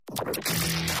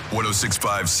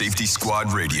106.5 Safety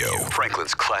Squad Radio,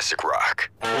 Franklin's Classic Rock.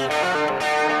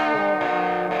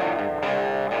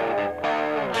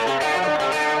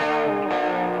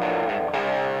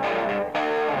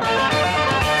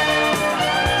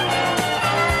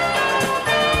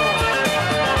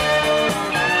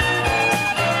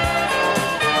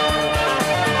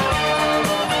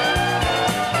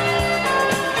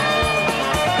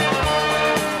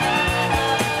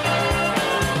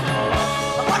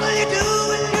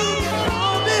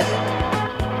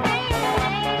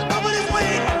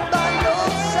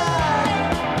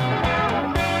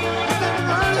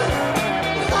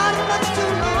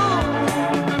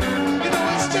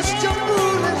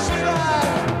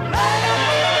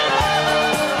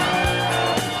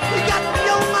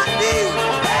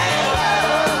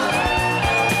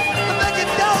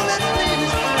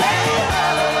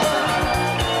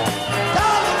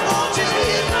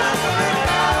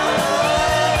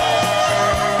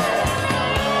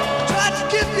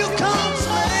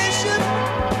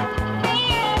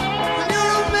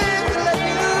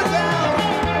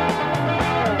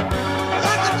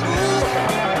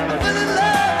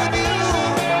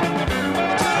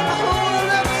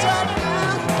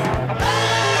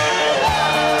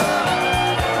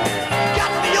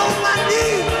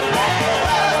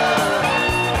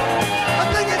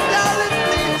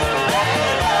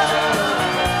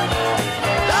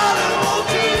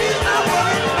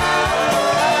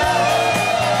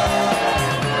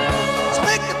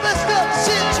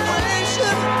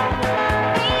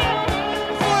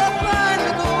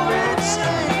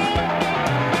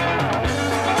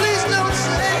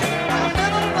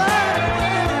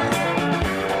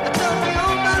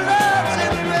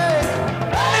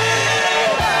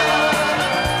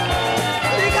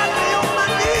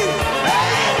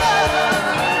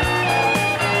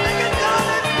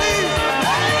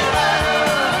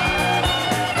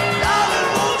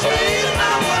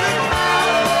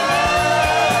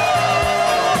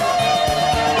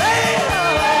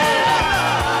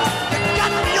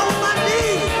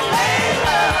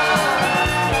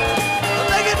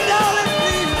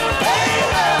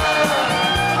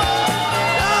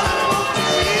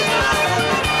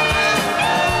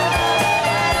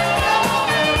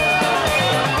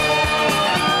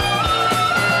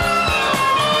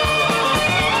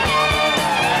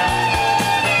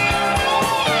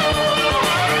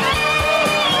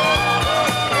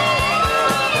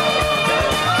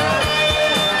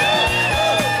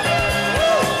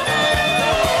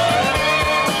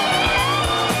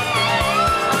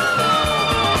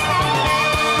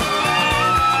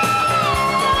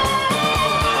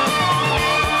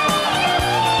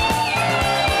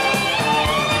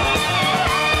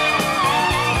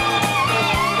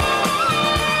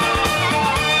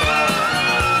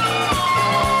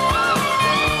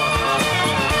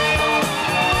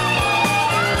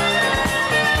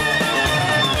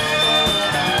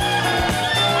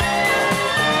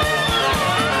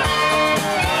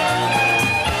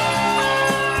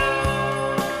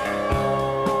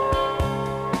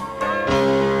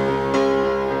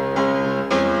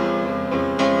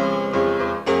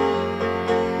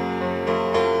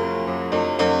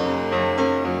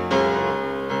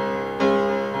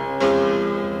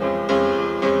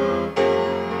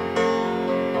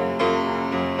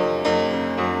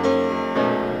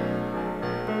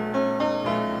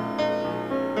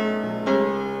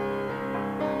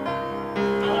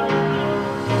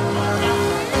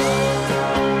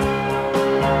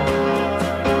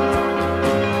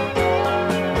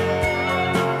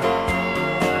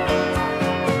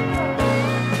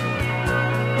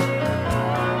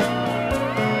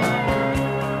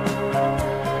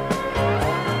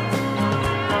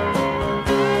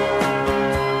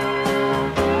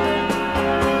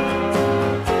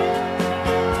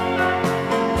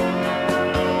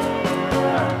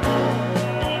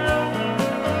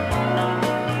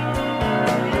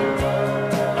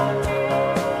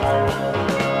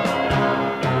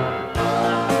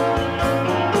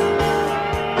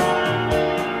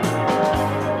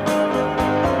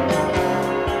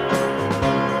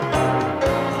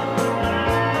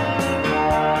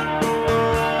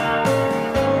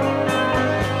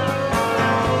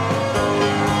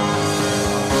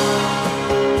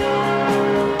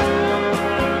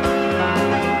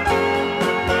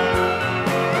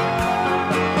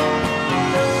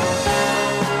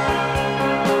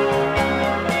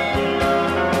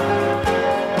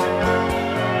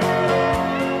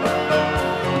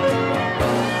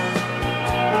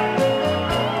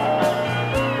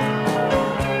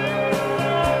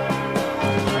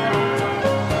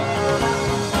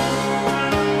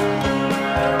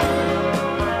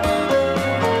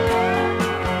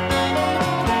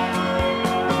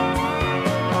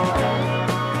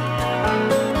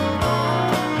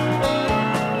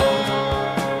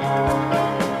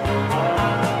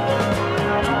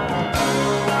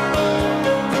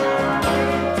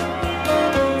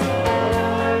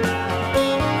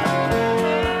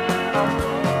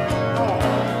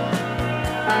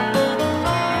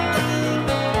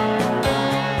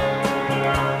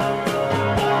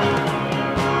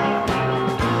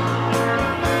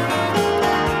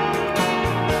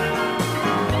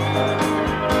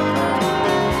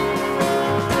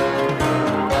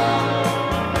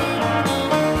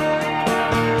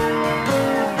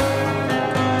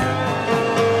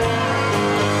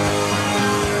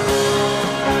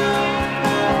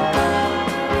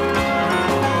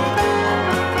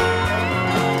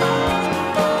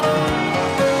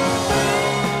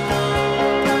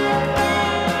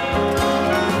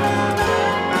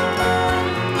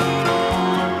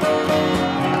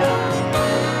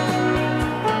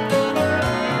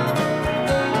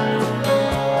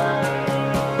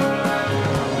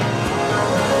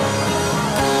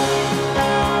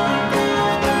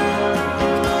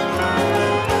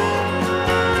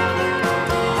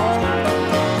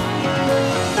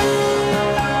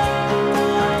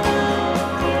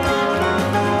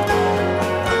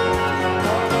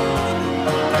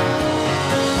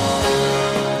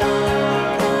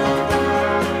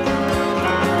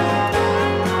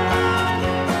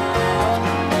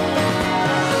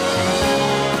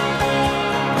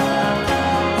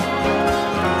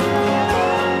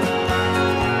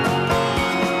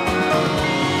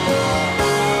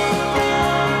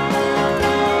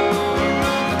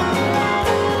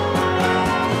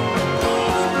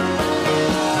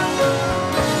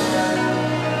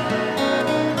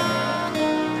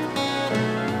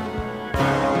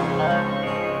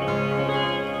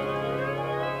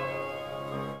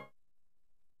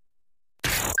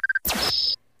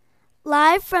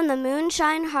 Live from the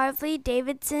Moonshine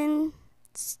Harley-Davidson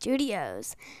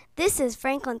Studios, this is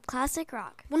Franklin's Classic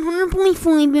Rock.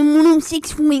 100.5 and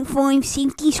 106.5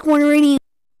 Safety Squad Radio.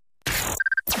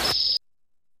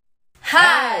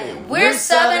 Hi, we're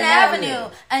Southern Avenue,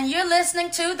 and you're listening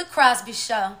to The Crosby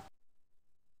Show.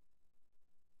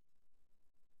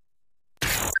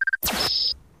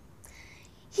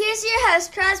 Here's your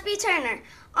host, Crosby Turner,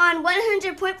 on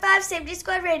 100.5 Safety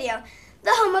Squad Radio,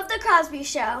 the home of The Crosby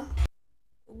Show.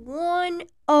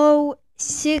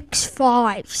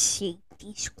 1065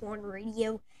 Safety Squad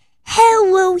Radio.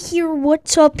 Hello here,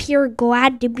 what's up here?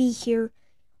 Glad to be here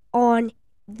on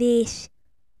this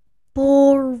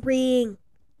boring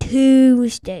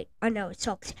Tuesday. I know it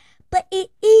sucks, but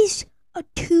it is a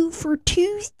 2 for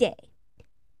Tuesday.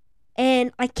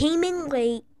 And I came in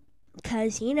late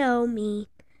because, you know me,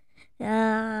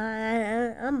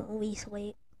 I'm always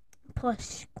late, plus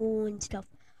school and stuff.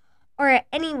 Alright,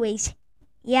 anyways,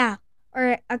 yeah.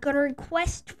 Alright, I got a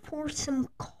request for some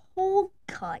cold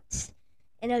cuts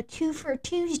and a 2 for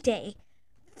Tuesday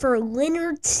for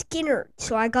Leonard Skinner.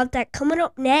 So I got that coming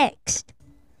up next.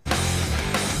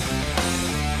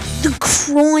 The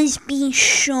Crosby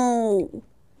Show.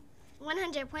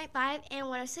 100.5 and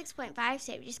 106.5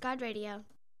 Safety Squad Radio.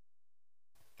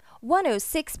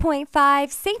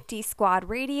 106.5 Safety Squad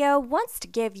Radio wants to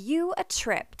give you a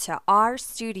trip to our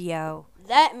studio.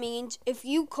 That means if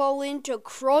you call into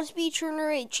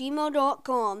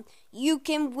crosbyturner@gmail.com, you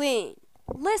can win.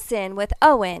 Listen with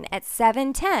Owen at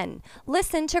 7:10.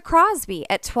 Listen to Crosby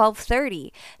at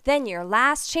 12:30. Then your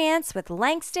last chance with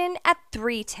Langston at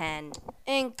 3:10.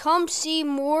 And come see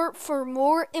more for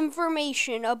more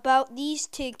information about these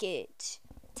tickets.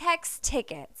 Text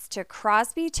tickets to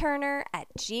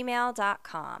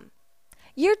crosbyturner@gmail.com.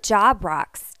 Your job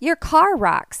rocks, your car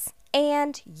rocks,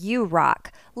 and you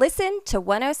rock. Listen to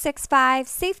 106.5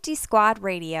 Safety Squad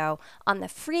Radio on the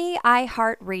free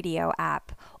iHeartRadio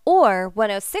app or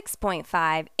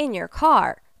 106.5 in your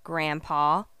car,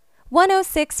 Grandpa.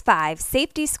 106.5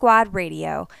 Safety Squad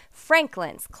Radio,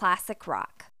 Franklin's Classic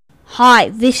Rock. Hi,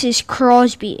 this is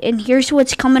Crosby, and here's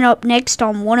what's coming up next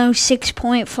on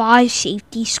 106.5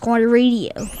 Safety Squad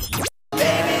Radio.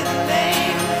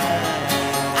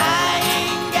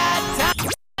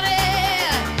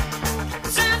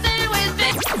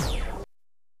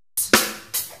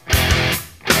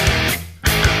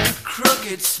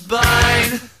 Crooked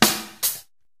spine.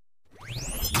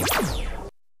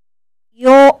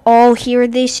 You'll all hear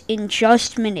this in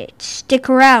just minutes. Stick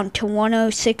around to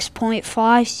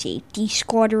 106.5 Safety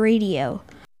Squad Radio.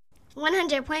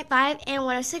 100.5 and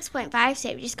 106.5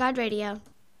 Safety Squad Radio.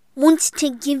 Wants to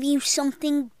give you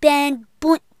something bad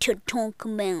but to talk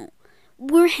about.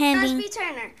 We're having Crosby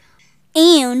Turner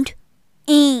and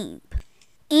Abe.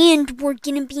 And we're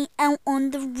gonna be out on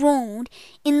the road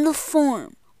in the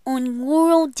farm on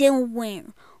Laurel,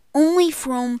 Delaware. Only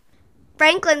from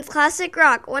Franklin's Classic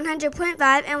Rock,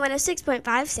 100.5 and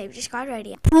 106.5 Safety Squad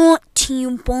Radio. brought to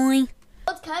you by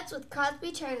Cold Cuts with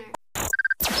Crosby Turner.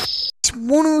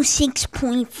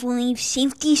 106.5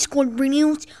 Safety Squad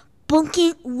Radio's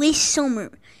Bucket List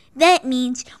Summer. That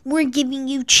means we're giving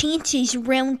you chances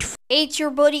around. Hey, it's your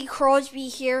buddy Crosby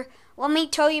here. Let me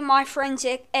tell you, my friends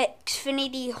at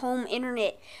Xfinity Home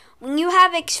Internet. When you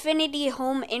have Xfinity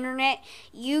Home Internet,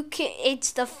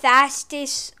 it's the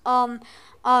fastest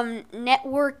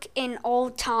network in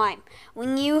all time.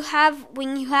 When you have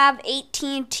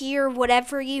AT&T or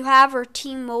whatever you have, or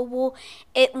T-Mobile,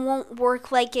 it won't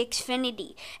work like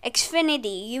Xfinity.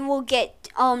 Xfinity, you will get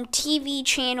TV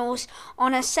channels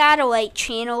on a satellite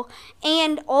channel,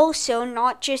 and also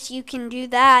not just you can do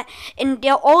that, and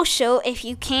also if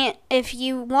you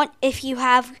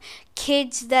have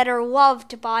kids that are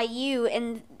loved by you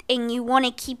and you want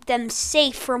to keep them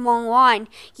safe from online,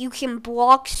 you can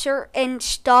block certain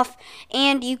stuff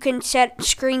and you can set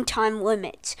screen time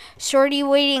limits. So what are you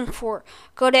waiting for?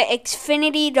 Go to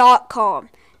Xfinity.com.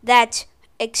 That's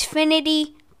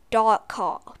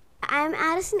Xfinity.com. I'm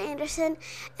Addison Anderson,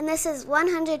 and this is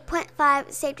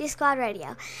 100.5 Safety Squad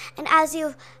Radio. And as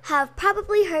you have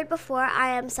probably heard before,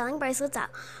 I am selling bracelets at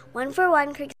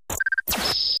 141 Creek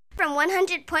from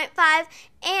 100.5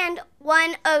 and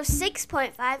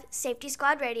 106.5 Safety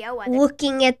Squad Radio weather.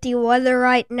 Looking at the weather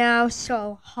right now,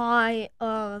 so high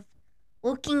of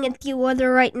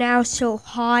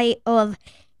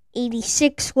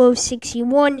 86, low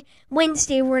 61.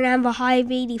 Wednesday, we're going to have a high of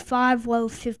 85, low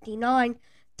 59.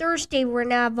 Thursday, we're going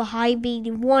to have a high of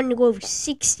 81, low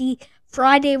 60.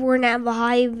 Friday, we're going to have a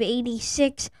high of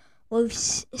 86, low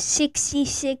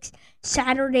 66.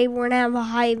 Saturday, we're going to have a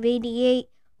high of 88,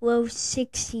 low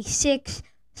 66.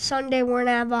 Sunday, we're going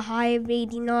to have a high of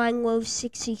 89, low of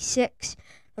 66.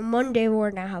 On Monday,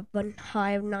 we're going to have a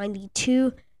high of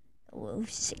 92, low of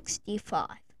 65.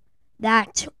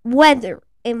 That's weather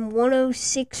in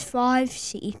 106.5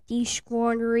 Safety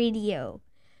Squad Radio.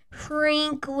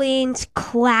 Franklin's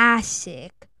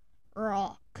classic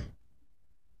rock.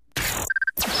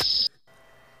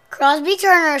 Crosby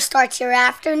Turner starts your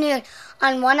afternoon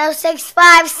on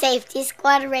 106.5 Safety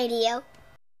Squad Radio.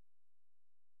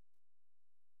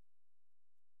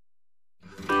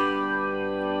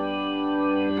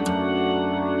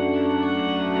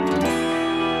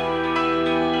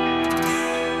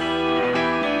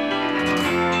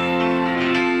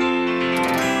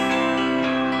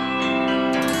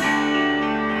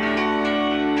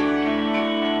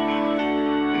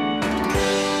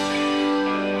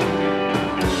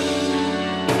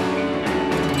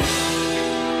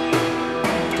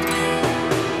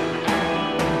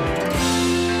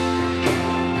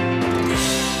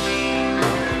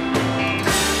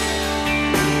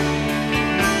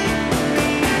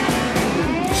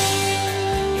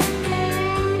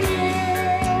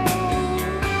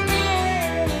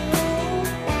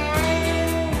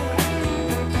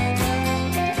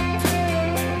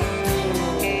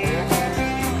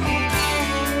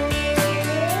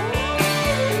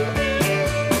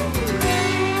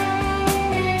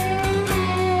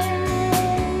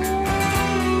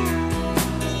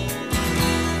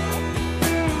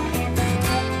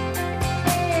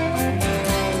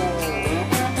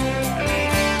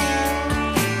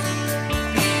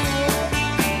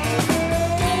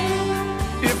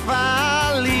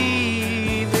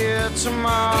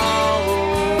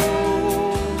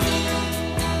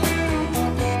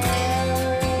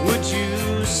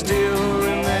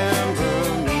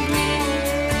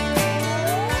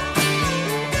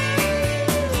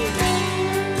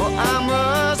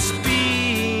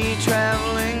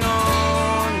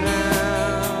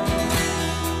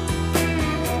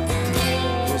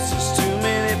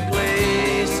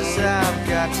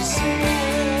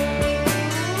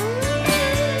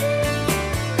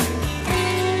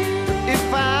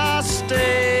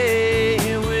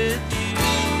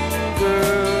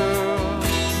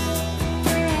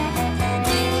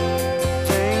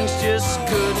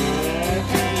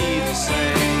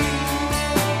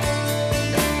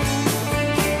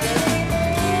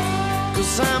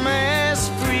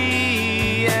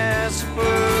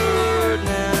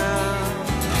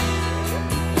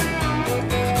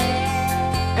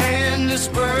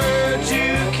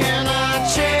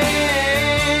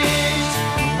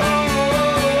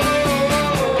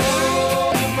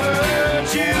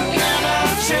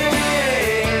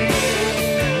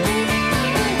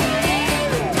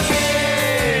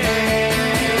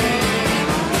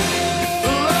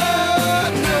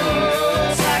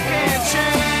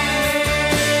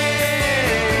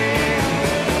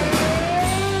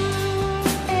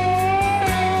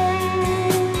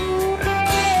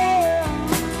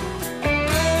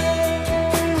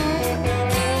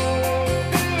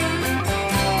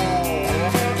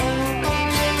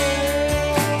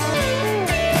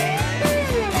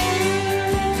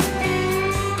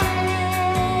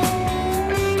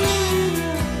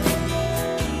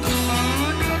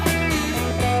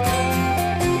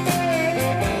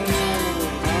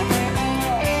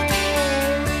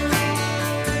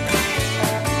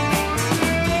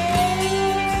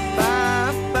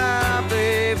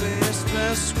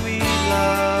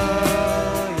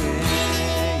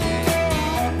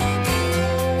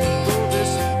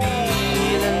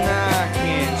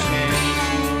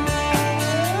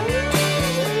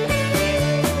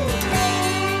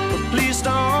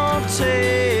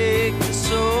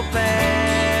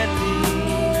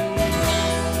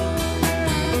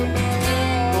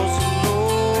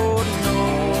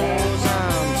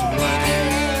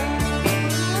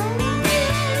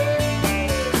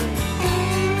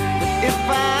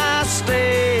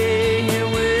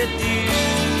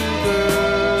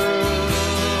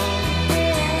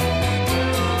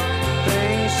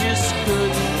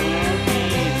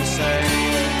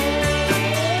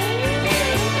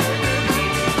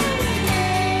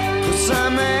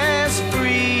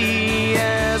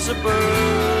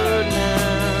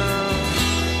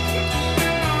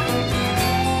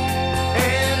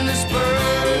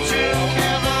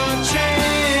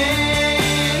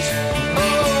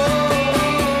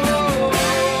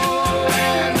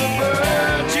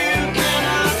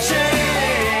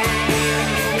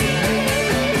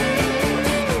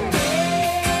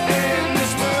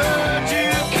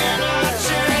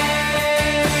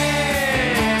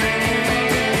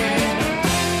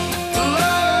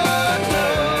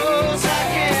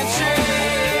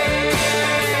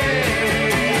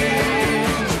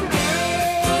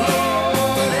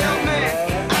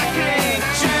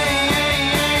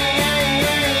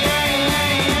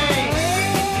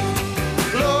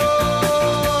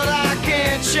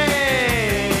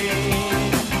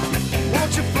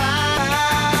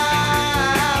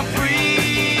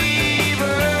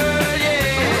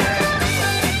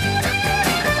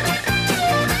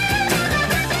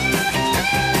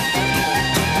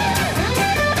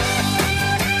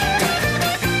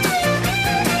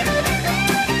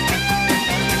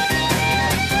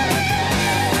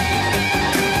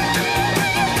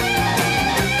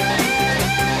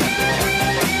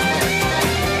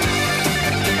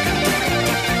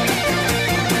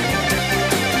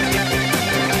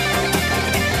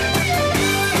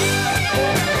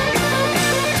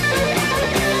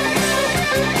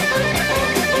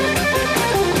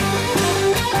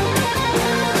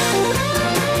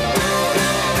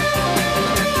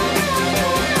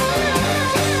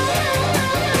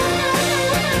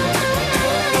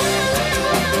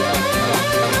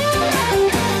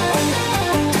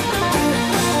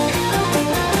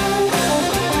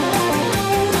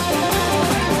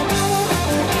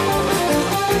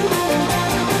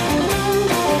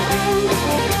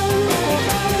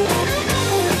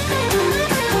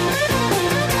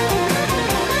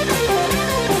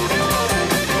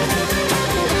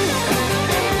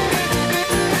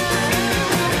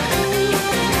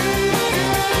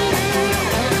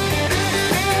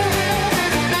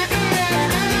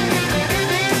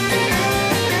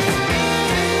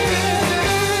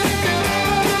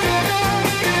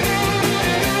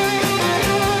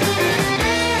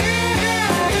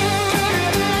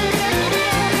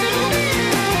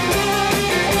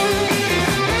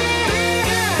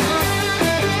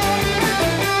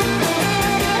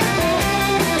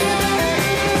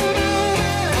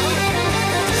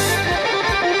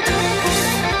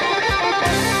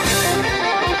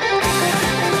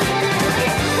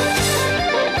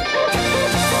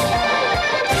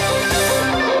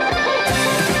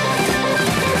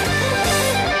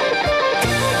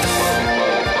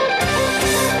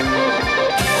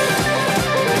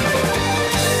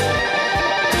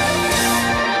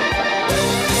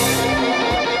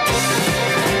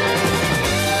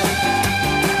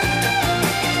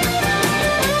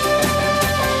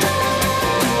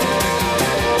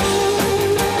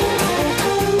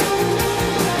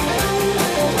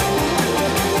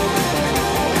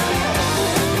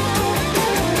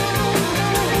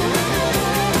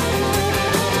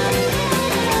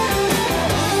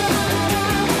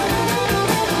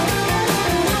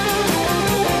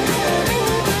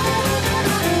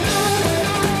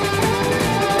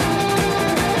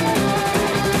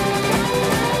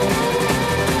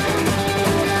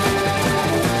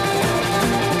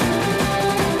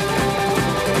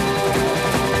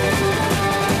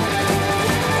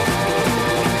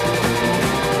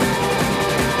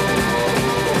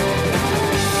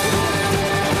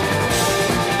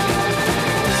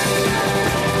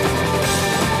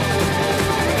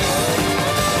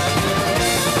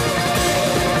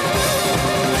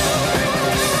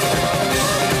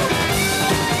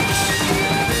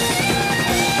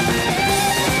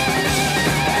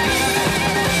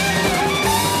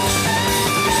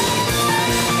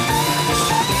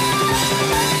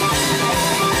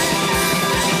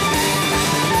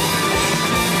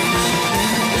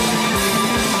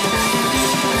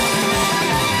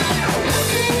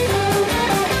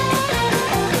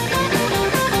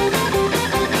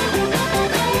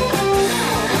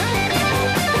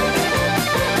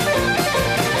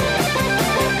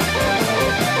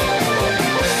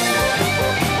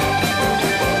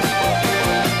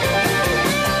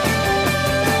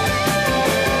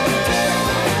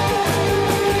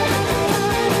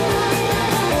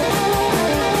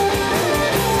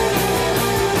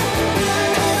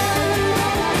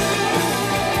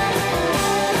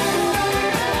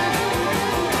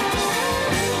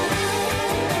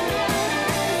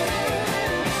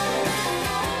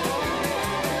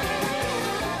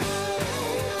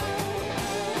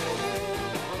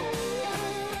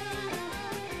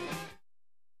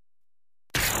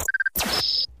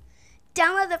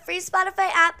 download the free Spotify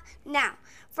app now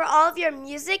for all of your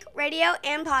music, radio,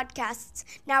 and podcasts.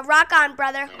 Now rock on,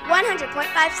 brother.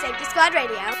 100.5 Safety Squad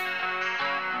Radio.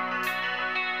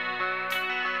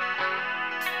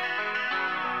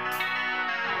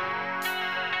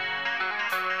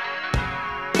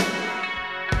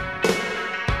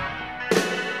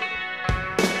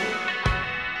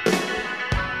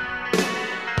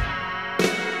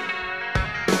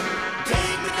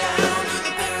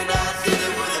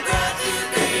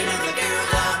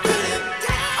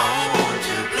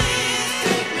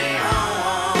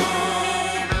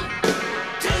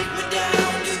 Take me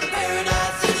down to the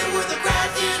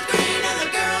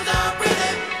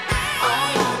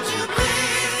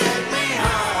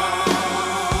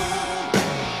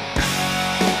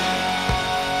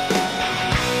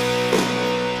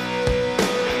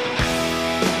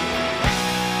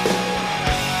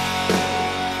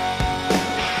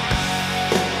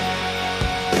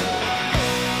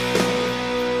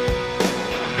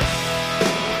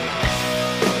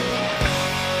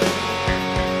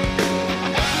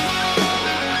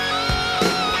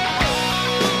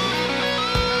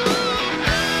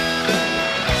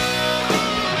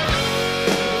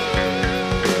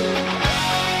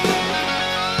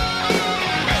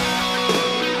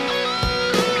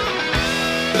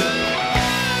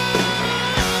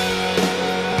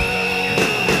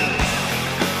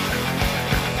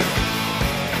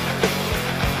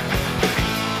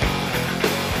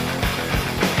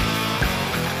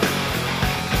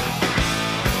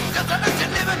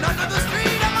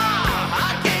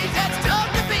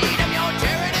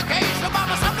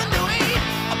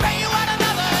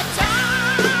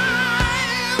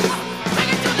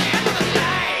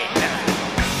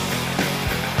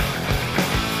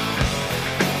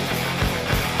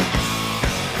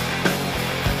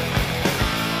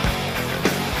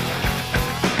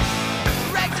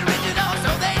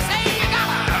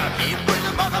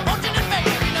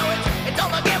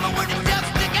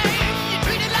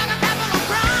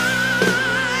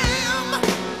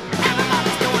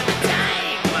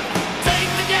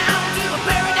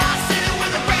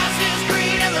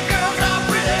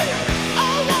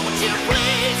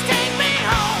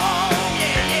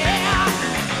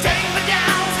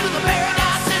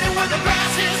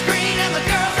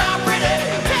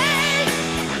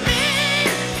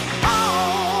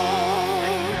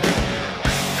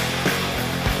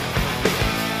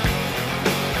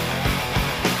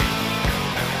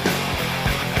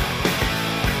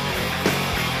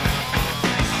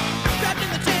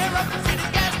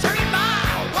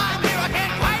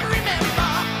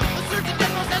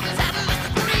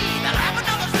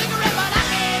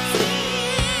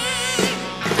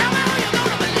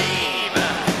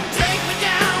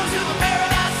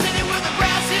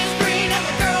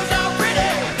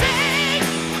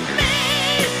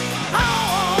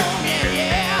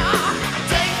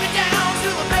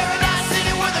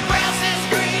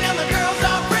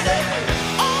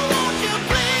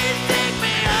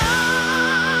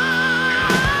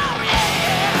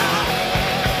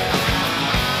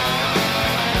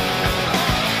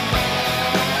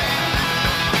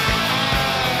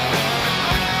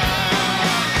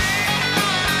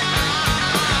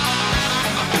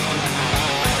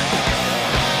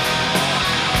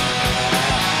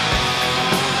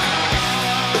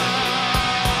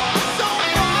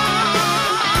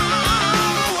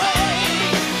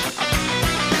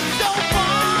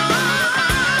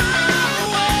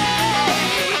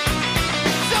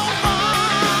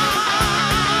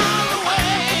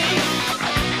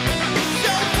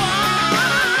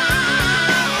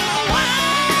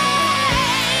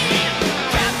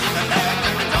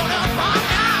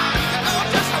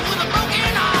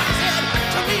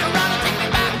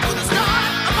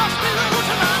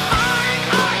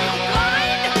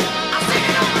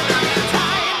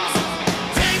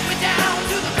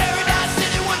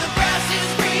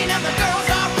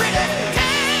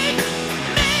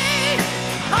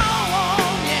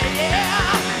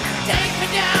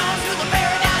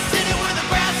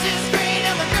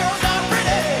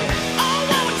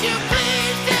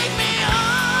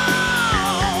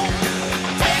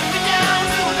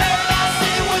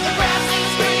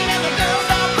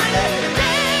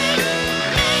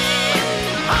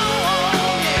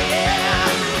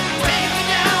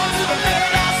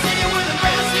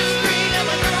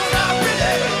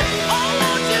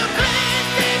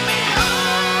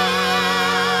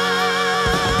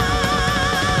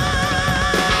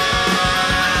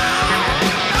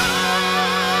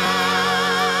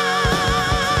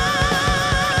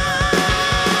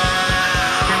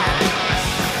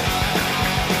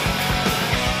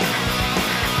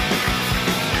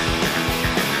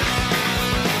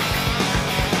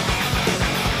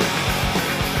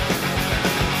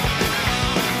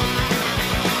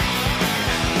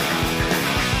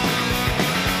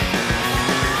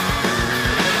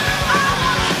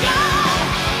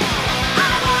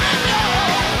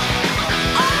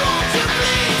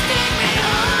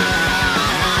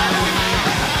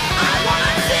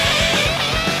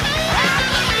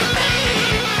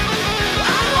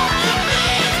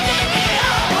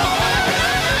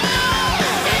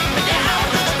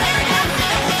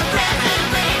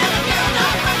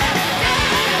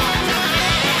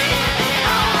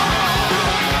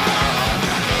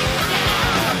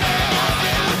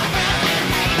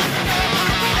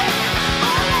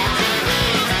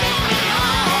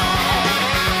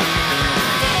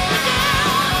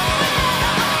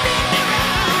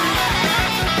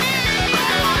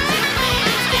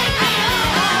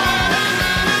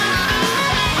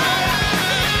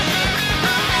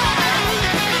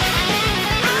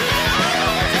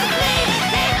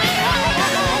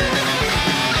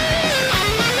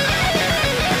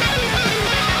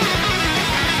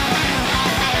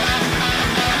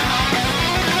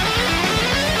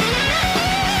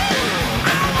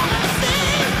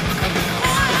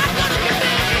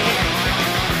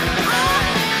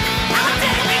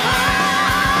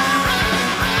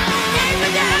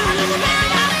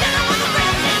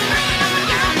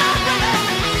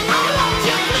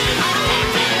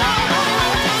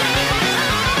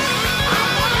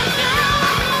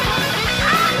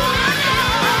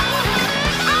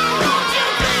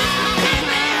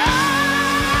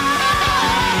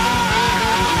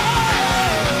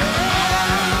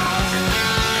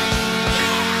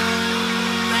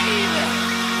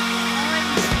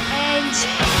Guns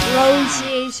N'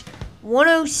 Roses,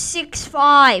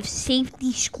 106.5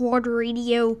 Safety Squad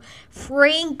Radio,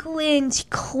 Franklin's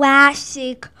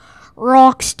classic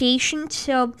rock station.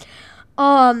 So,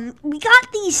 we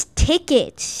got these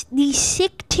tickets, these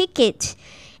sick tickets,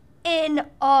 and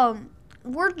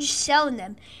we're just selling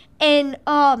them. And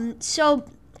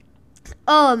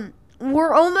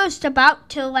we're almost about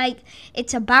to,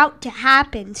 it's about to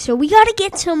happen. So we gotta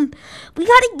get some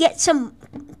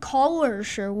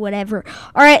callers or whatever.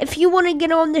 All right, if you want to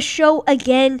get on the show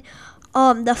again,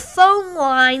 the phone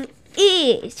line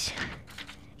is,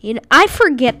 I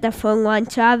forget the phone line,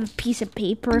 so I have a piece of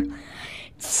paper.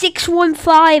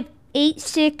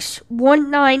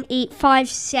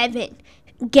 615-861-9857.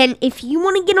 Again, if you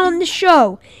want to get on the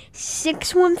show,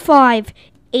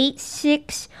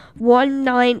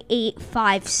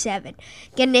 615-861-9857.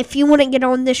 Again, if you want to get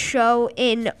on the show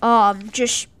and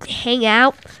just hang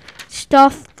out,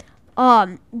 stuff,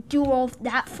 do all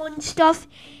that fun stuff,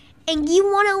 and you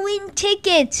want to win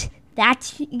tickets,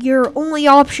 that's your only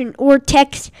option. Or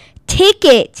text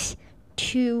tickets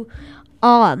to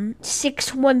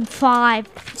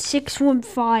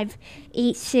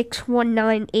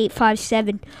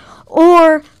 615-861-9857.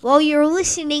 Or while you're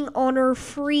listening on our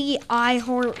free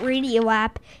iHeartRadio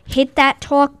app, hit that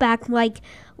talkback mic,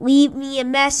 leave me a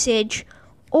message,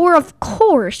 or of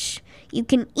course, you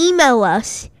can email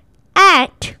us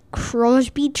at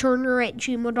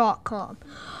crosbyturner@gmail.com.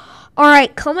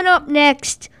 Alright, coming up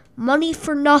next, Money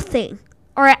for Nothing.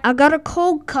 Alright, I got a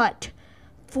cold cut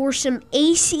for some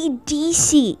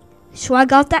AC/DC, so I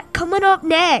got that coming up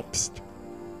next.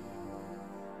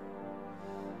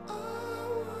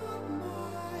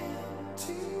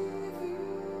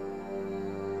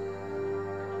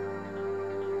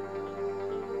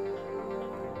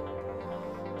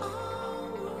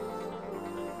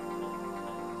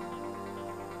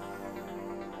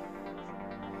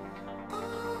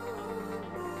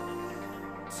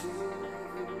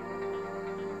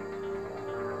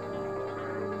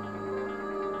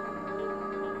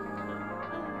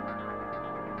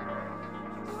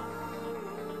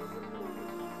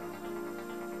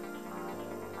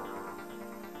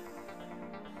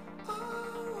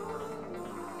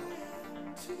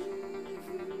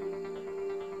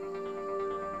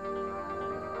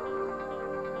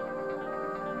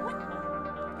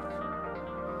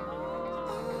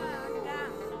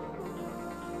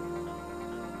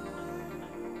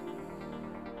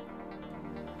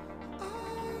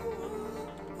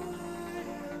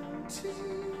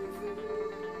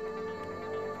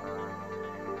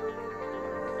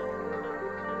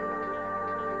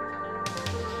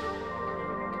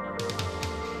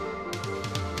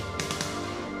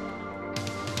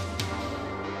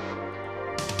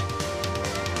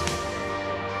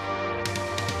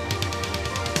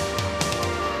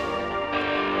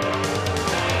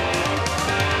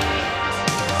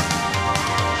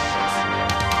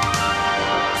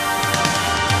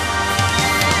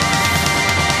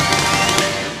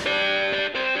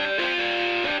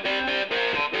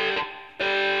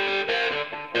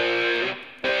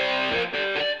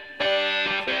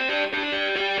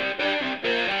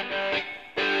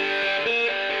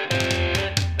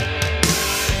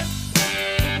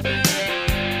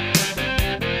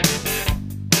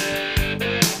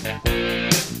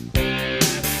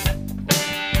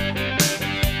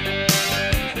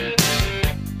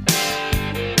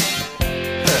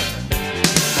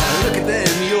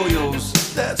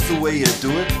 way you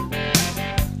do it.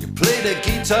 You play the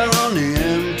guitar on the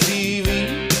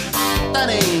MTV. That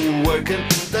ain't working,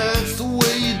 that's the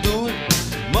way you do it.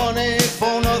 Money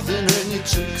for nothing and your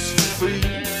chicks for free.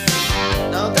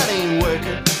 Now that ain't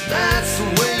working, that's the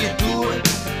way you do it.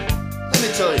 Let me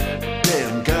tell you,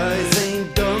 damn guys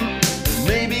ain't dumb.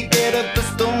 Maybe get a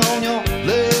blister on your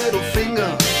little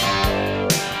finger.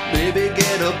 Maybe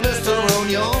get a blister on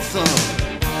your thumb.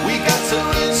 We got to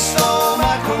install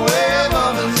microwave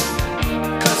ovens,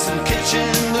 custom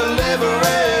kitchen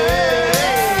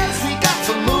deliveries. We got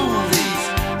to move these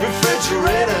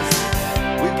refrigerators.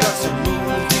 We got to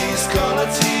move these color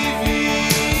TVs.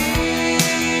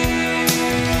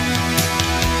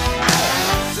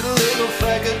 To the little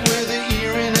faggot with the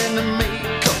earring and the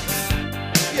makeup.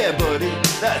 Yeah, buddy,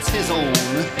 that's his own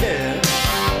hair.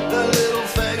 The little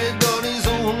faggot got his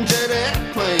own jet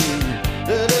airplane.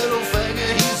 The little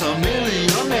faggot, he's a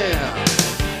millionaire.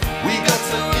 We got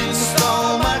to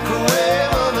install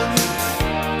microwave oven,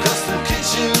 custom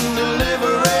kitchen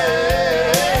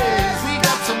deliveries. We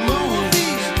got to move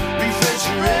these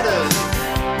refrigerators.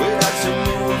 We got to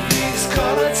move these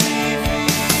color TVs.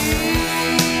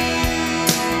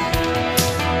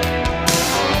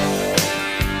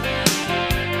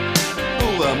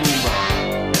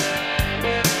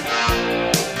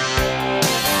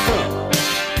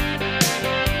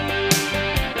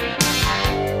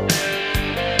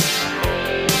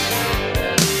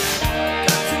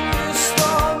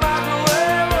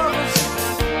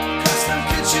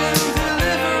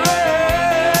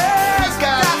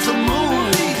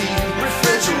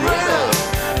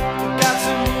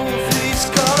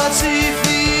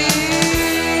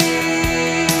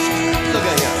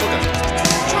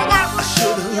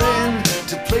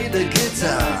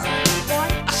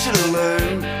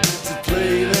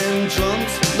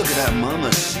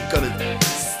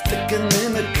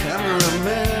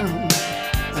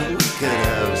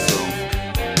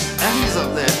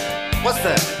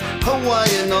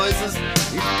 Hawaiian noises.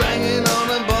 He's banging on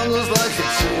the bongos like a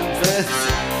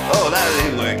chimpanzee. Oh, that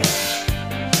ain't working.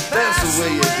 That's the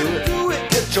way you do it.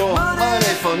 Get your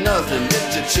money for nothing,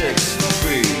 get your chicks for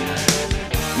free.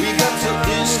 We got to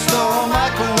install a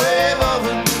microwave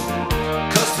oven,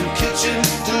 custom kitchen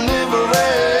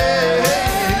deliveries.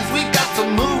 We got to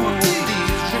move these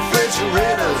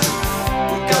refrigerators.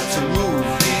 We got to move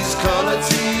these color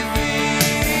TVs.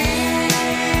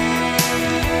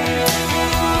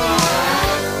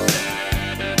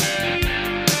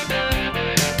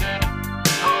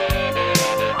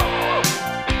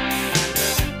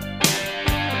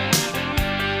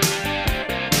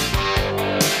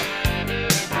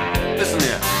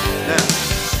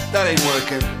 That ain't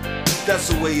working, that's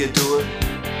the way you do it.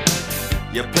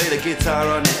 You play the guitar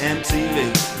on the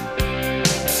MTV.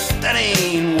 That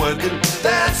ain't working,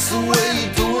 that's the way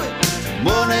you do it.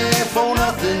 Money for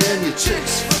nothing and your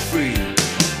chicks for free.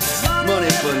 Money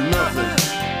for nothing,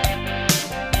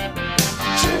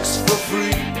 chicks for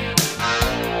free.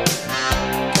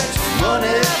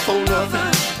 Money for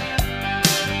nothing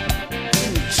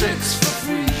and your chicks for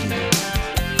free.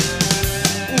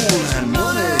 Ooh, and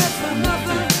money for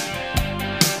nothing.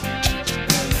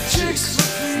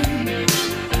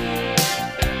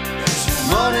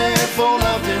 Money for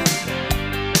nothing,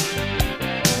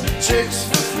 chicks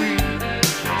for free.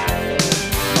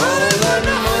 All that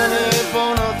money for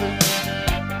nothing,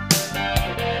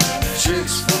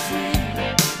 chicks for free.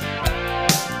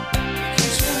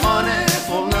 Money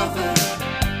for nothing,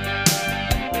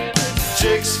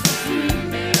 chicks for free.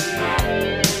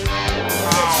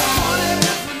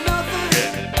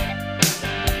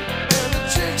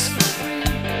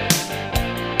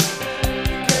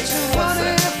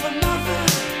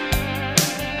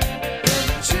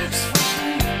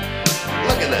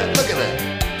 Look at that.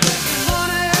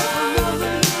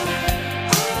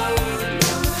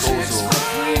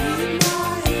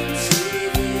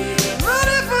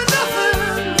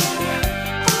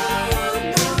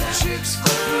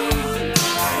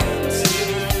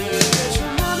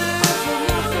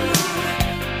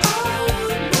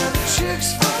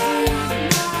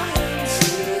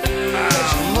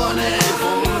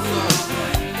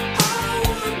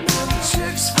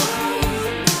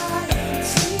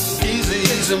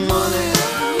 Money,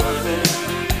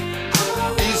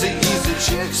 easy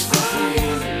chicks for free.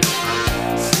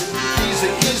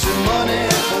 Easy money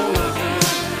for nothing,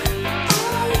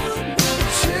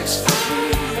 chicks for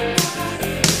free.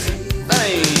 That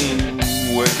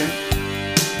ain't working.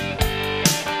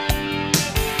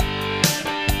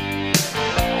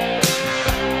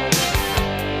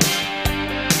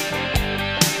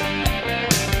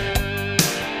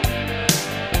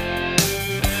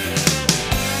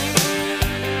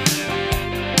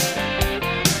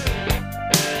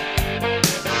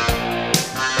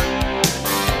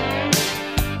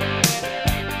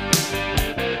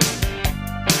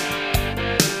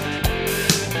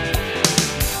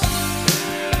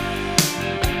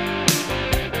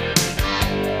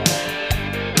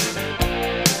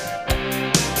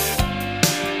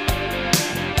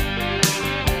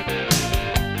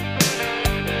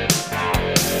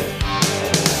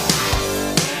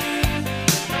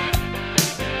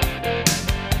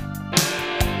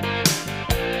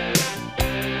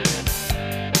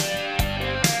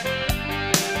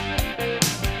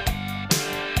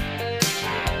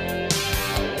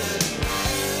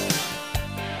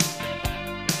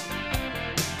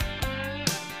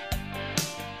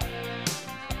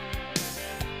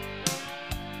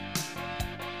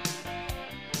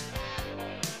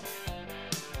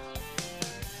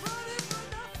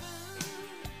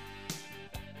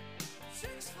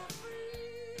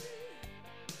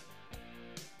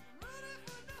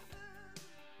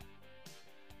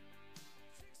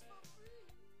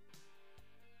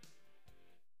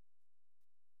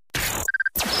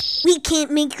 We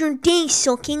can't make your day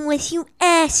soaking unless you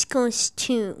ask us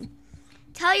to.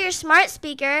 Tell your smart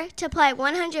speaker to play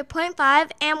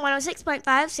 100.5 and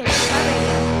 106.5 Safety Squad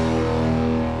Radio.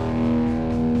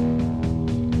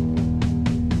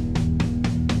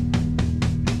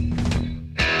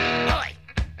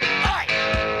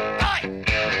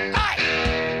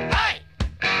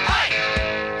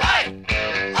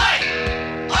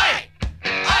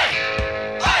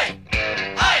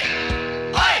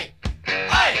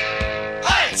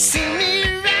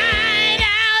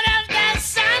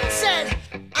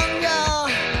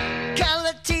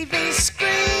 TV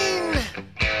screen.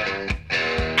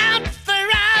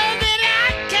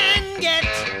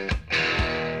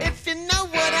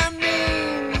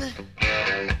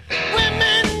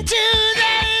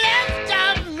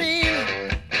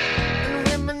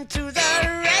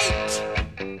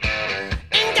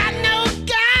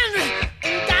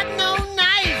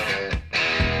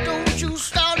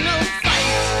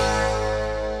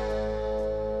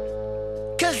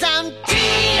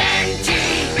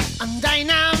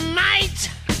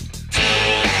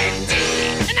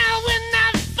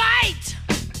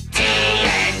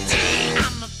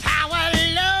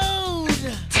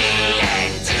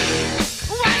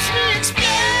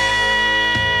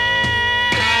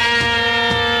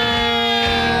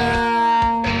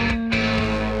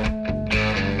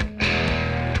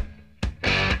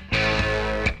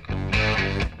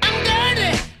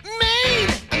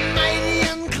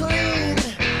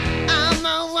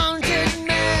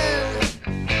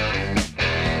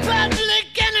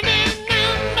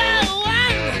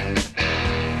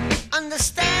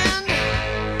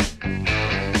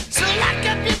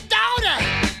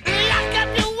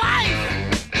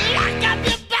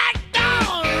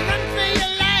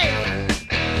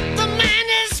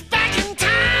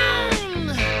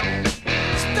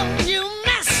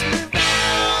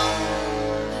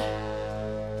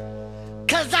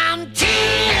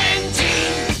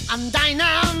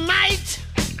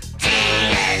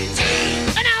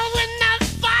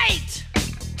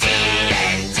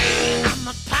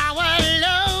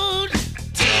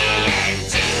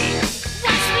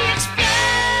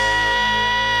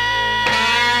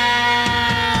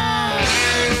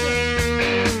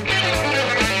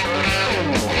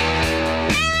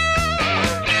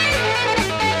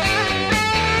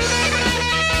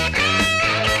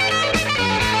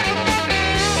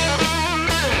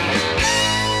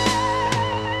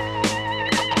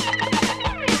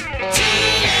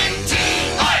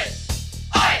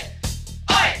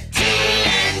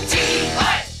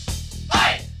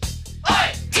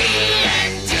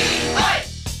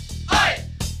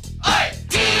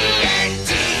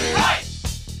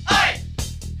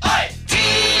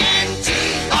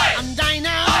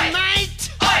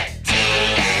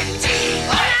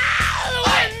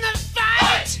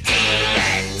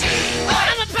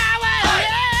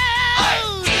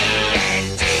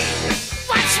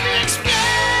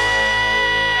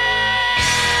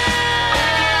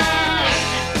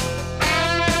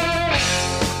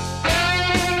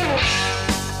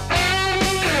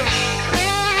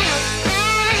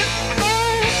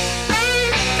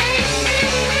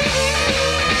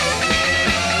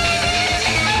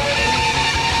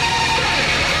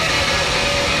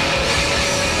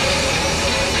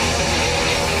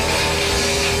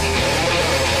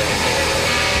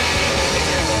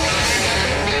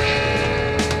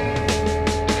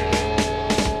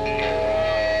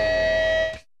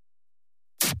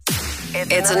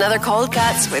 It's another Cold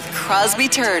Cuts with Crosby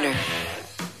Turner.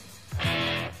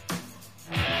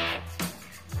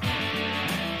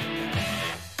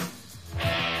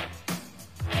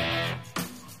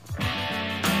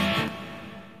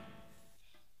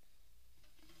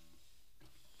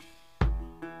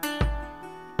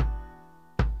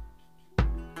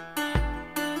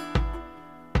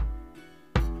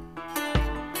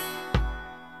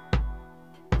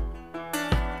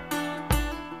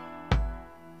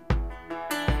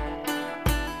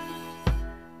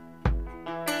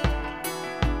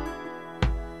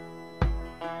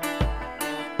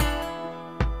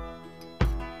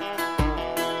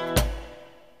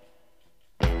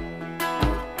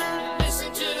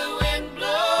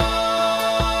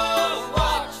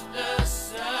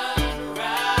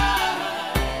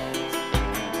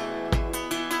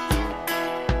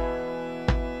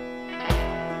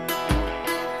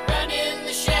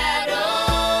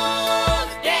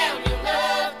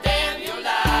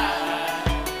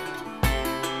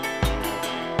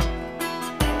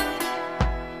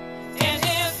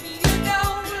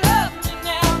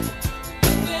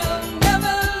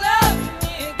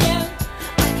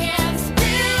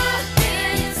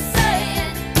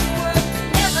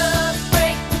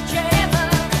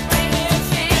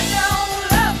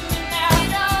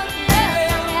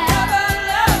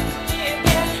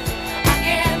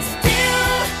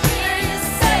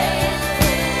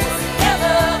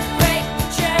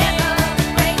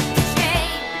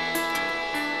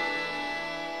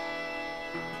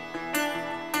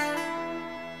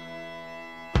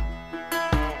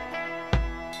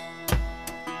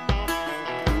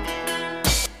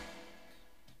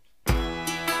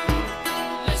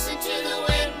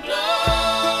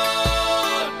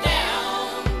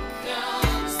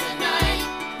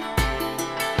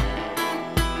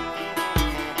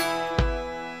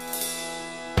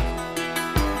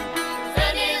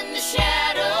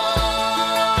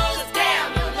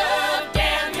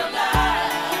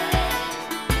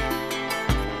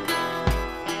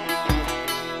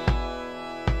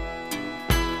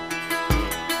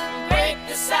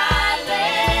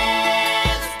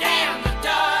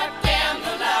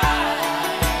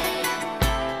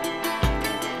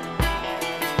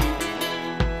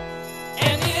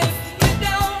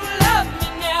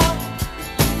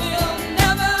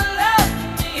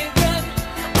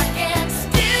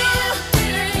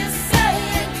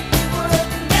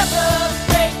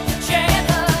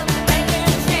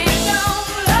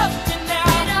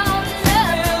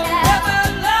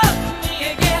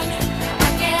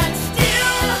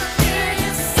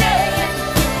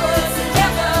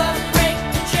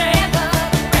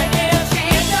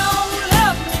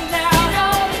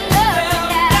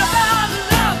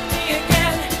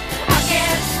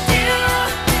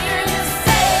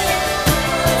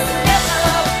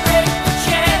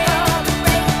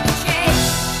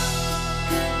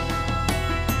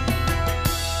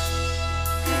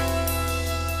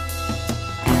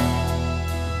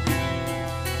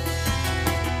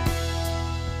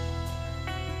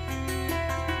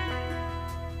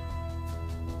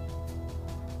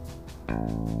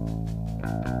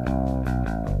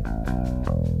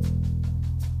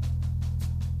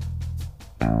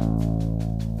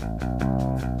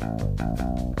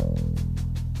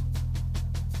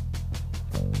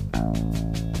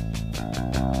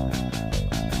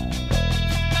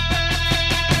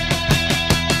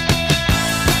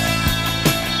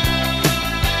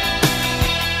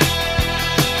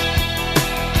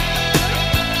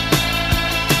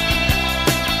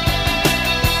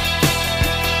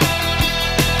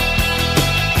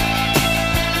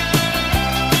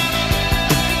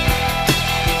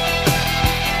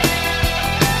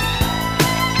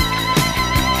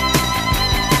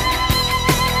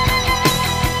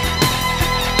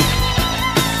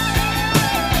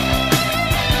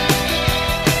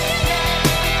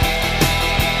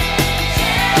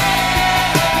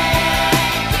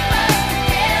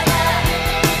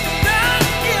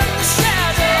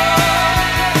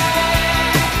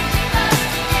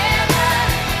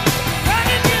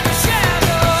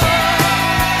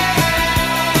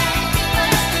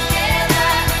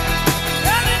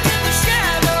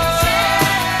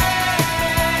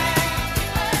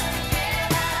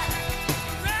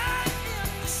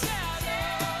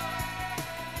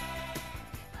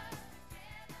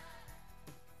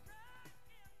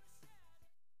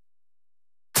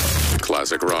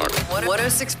 Classic rock.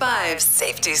 1065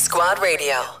 Safety Squad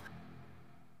Radio.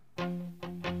 Loving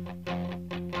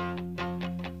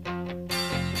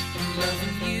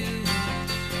you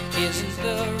isn't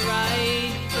the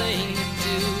right thing to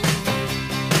do.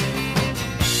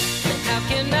 And how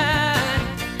can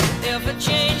I ever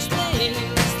change things?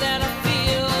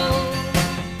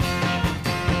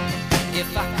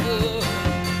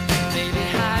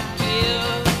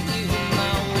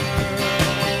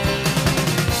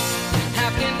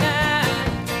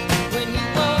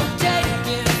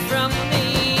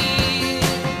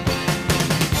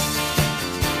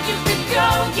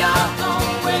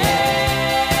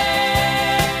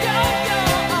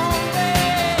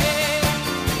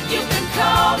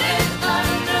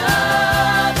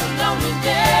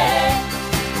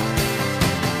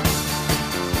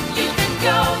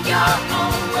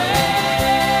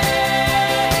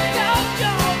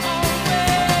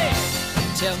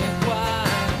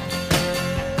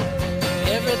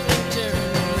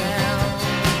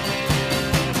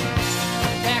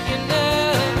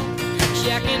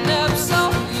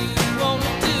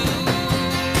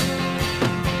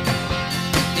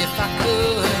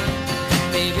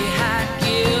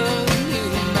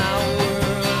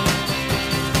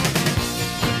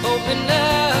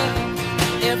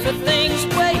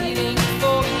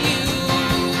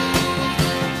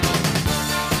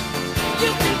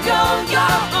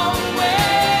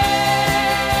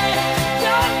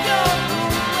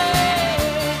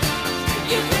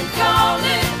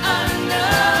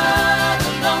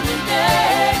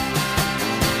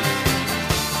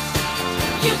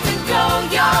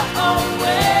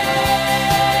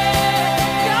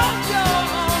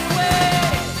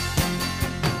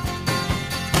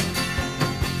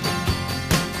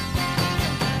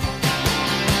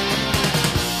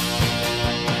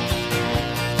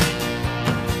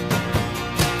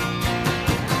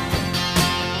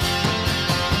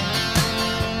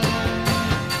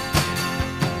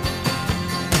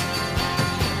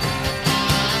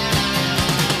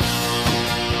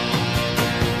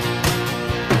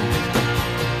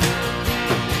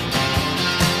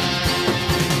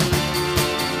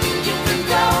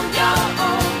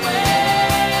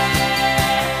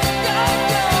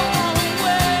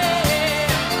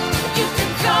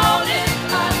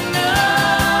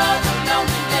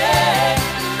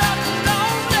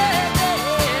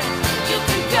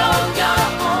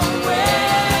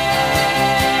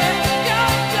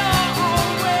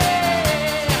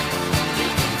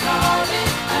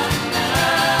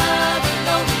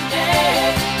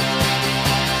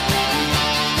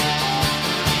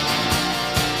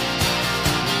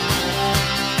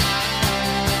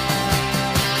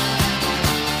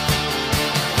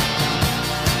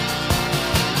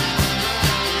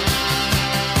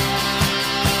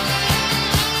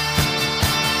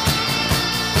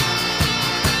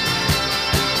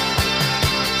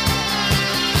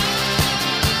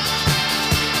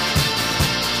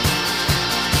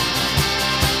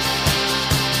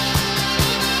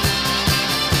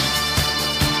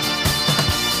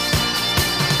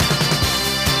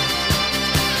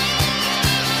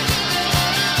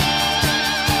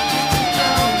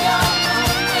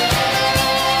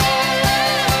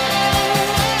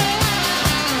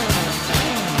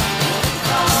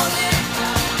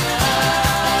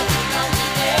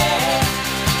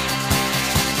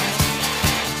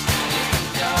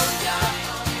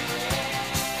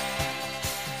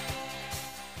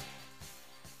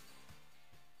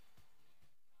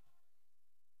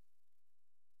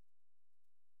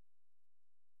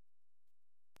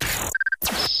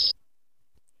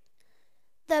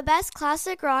 The best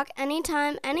classic rock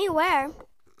anytime, anywhere.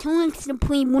 Tell us to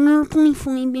play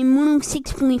 100.5 and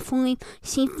 106.5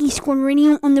 Safety Squad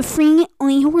Radio on the free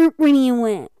iHeart Radio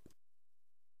app.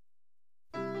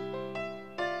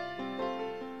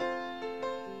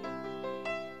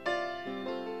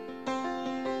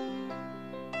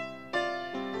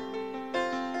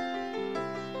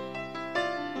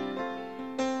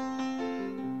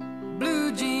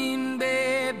 Blue jean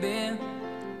baby,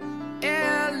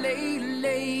 LA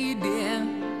lady,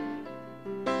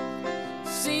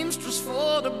 seamstress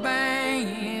for the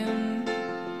band,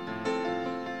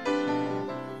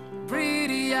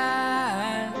 pretty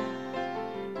eye,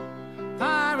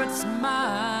 pirate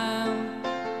smile,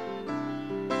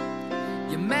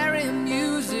 you marry a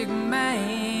music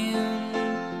man,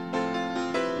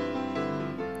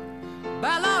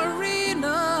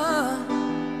 ballerina,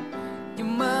 you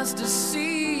must have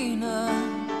seen her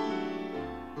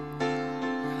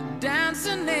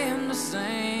dancing in the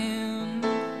sand.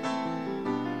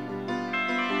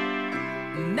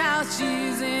 Now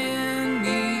she's in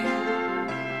me,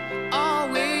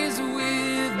 always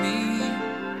with me,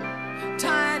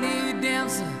 tiny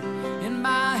dancer in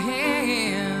my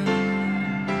hand.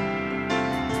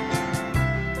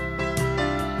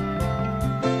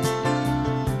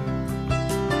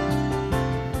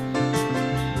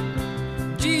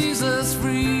 Jesus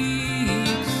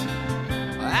freaks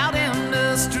out in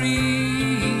the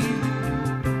street,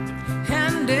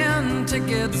 handing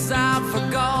tickets out for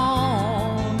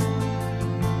gone,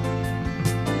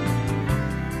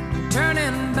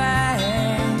 turning back,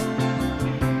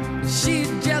 she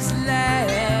just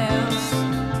laughs.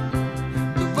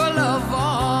 The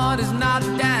boulevard is not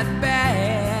that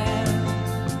bad.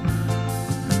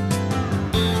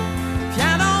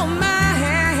 Piano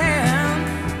man,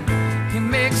 he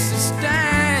makes a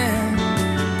stand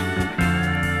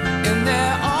in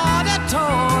their auditorium,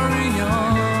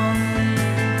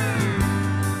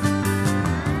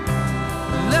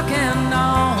 looking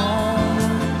on.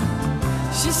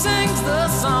 She sings the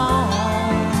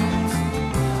songs,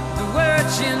 the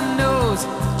words she knows,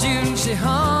 June she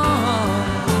hums.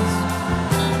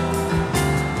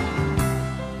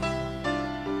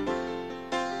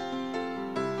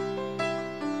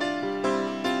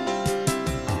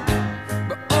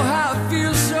 But oh, how it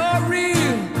feels so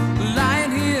real,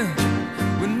 lying here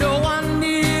with no one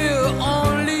near,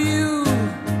 only you,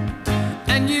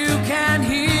 and you can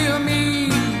hear me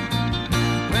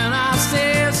when I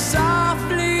say it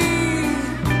softly,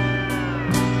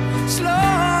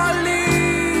 slowly.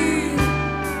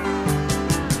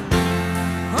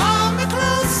 Hold me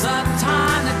closer,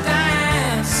 tiny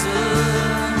dancer.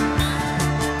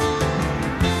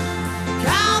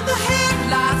 Count the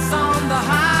headlights on the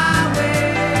highway.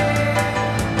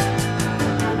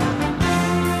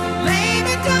 Lay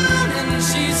me down in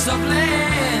sheets of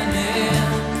linen.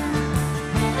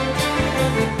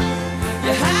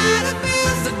 You had a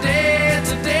busy day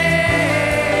today.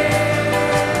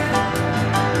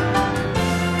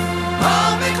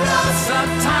 Hold me closer,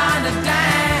 tiny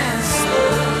dancer.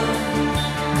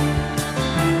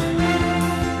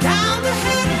 Count the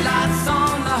headlights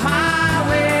on the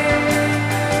highway.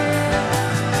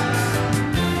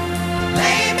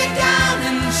 Lay me down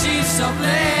in sheets of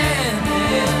linen.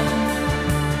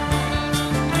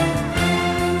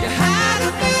 You had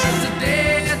a busy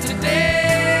day today.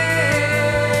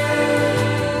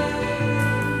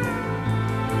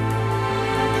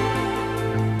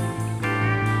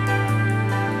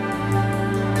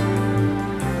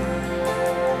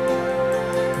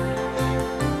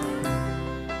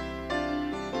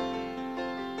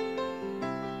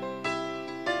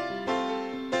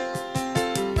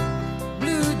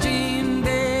 Blue jean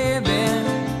baby,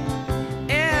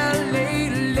 LA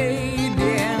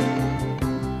lady,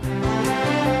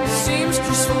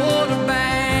 seamstress for the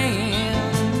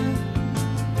band,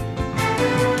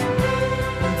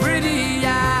 pretty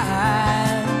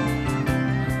eye,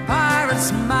 pirate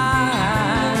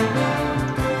smile,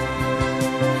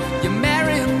 you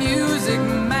marry a music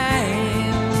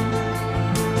man,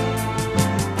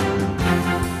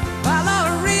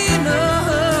 ballerina,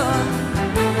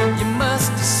 you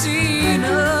must have seen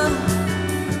her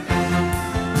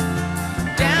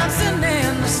dancing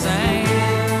in the sand.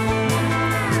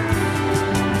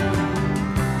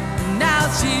 Now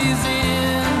she's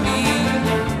in me,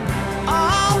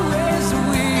 always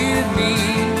with me,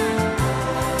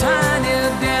 tiny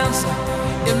dancer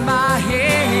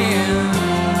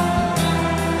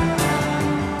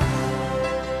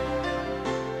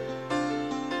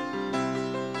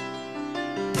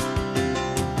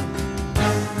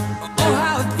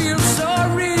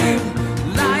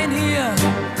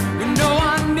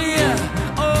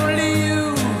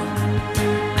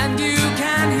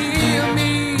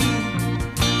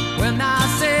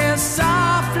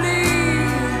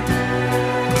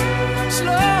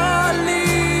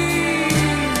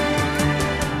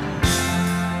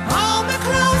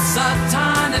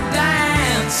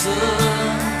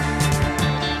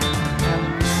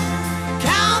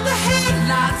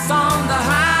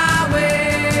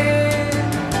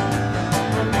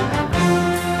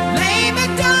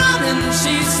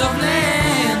of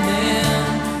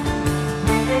landing.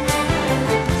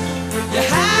 You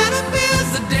had a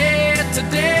busy day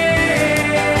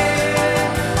today.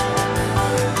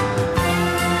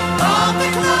 All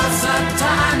because of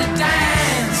tiny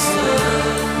dancer.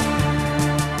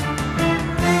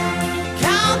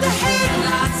 Count the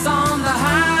headlights on the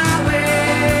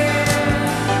highway.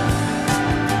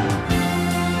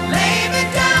 Lay me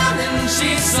down in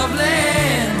sheets of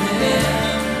landing.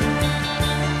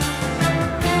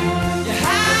 You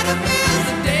had a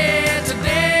busy day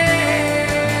today.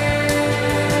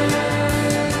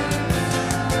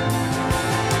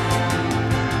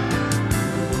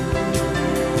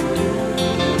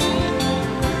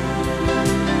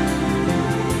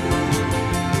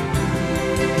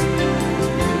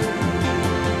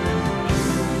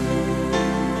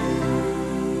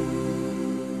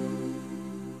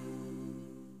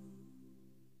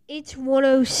 It's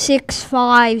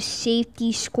 106.5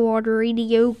 Safety Squad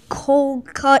Radio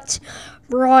Cold Cuts,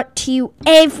 brought to you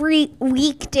every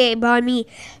weekday by me.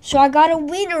 So I got a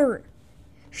winner.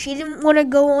 She didn't want to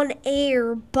go on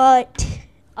air, but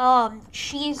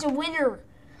she's a winner.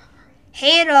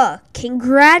 Hannah,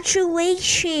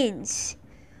 congratulations.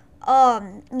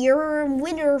 You're a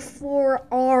winner for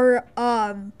our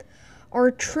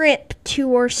trip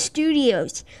to our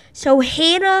studios. So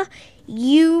Hannah,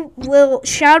 you will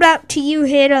shout out to you,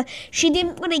 Hannah. She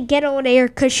didn't want to get on air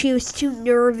because she was too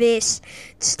nervous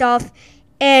and stuff.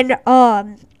 And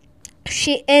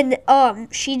she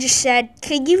just said,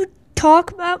 "Can you talk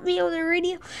about me on the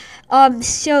radio?"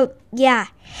 So yeah,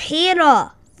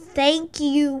 Hannah, thank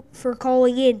you for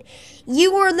calling in.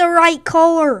 You were the right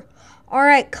caller. All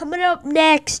right, coming up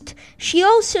next, she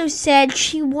also said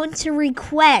she wants a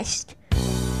request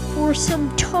for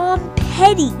some Tom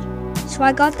Petty. So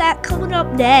I got that coming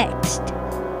up next.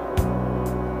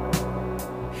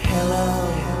 Hello,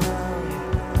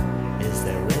 is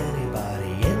there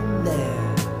anybody in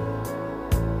there?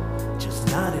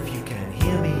 Just not if you can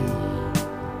hear me.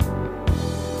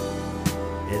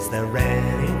 Is there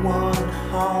anyone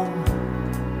home?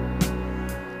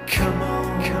 Come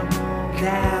on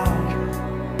now.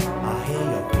 I hear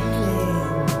you're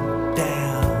feeling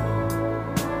down.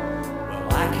 Well,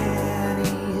 I can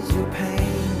ease your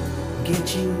pain,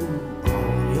 get you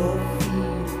on your feet.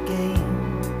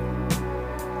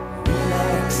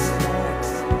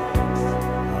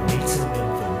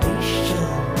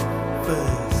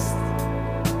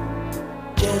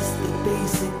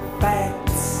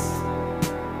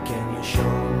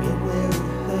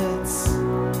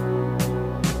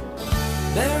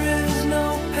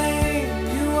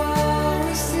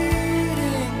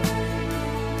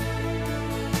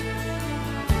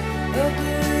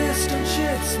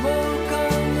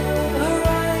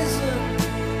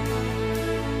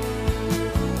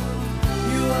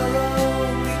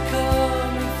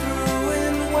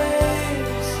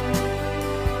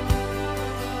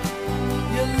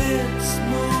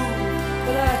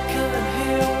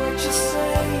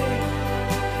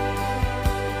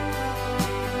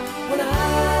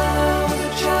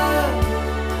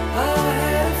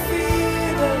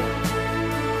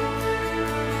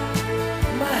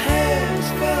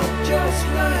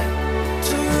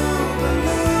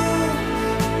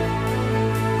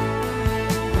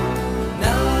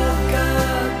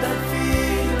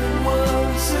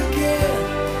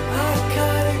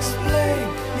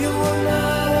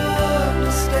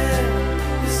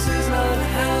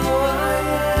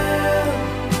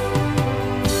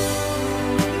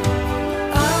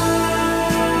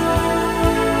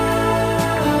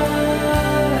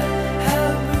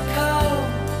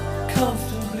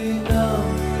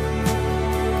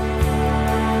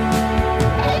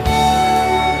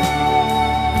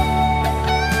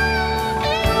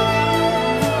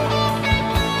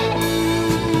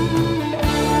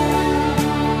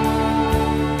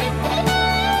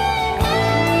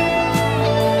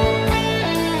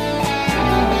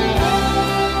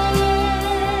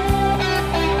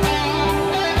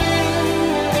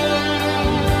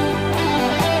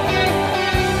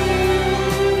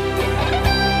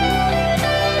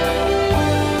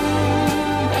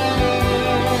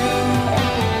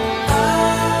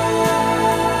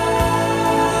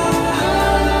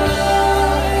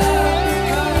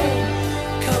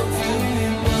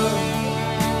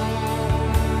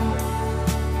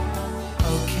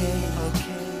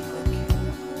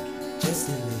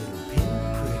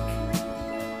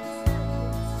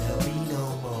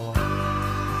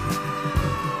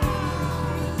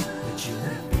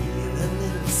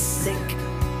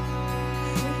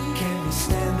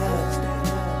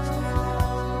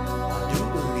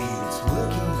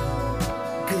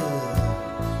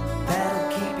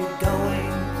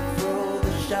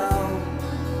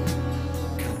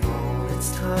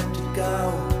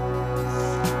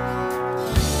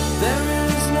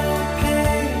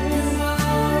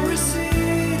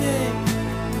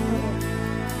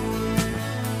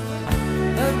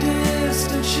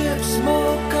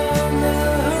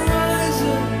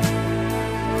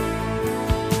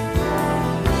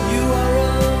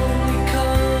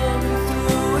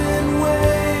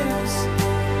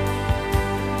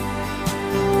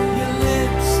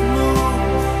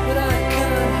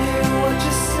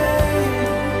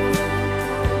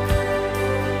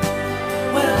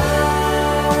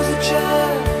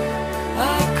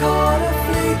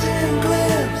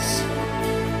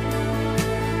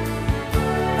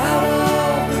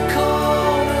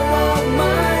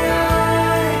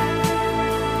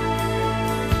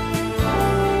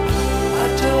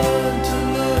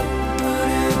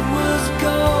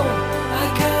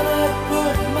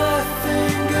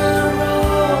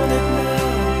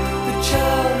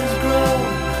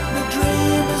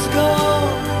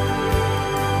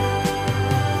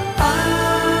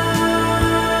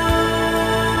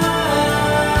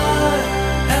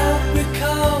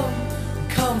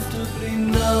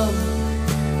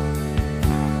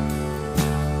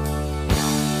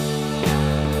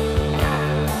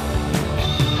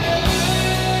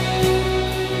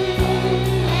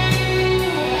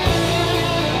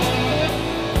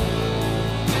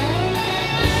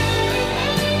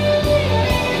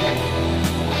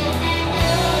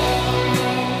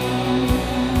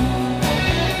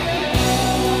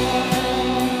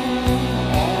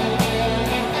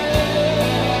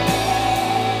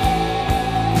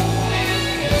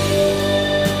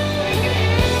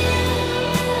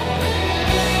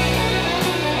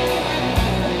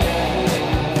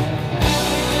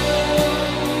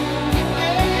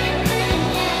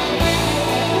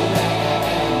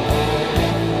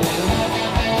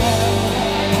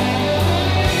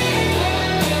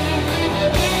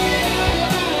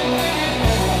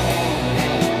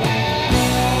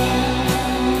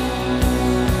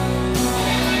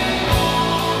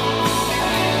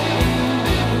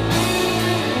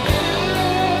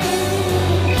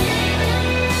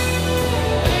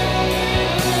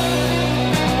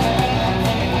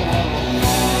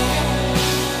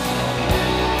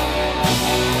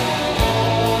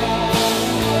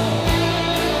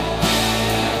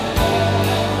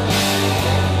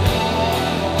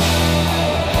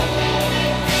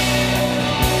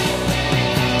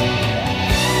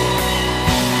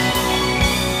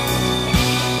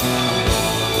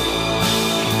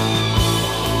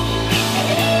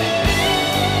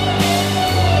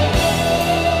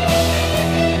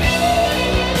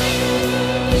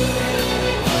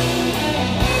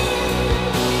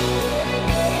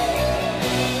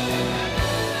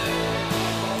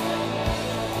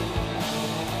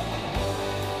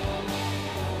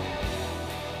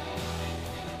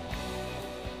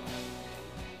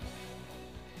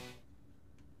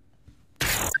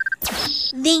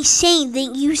 They say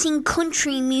that using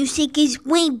country music is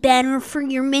way better for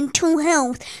your mental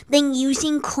health than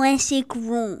using classic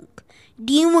rock.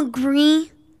 Do you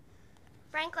agree?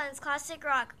 Franklin's Classic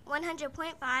Rock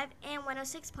 100.5 and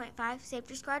 106.5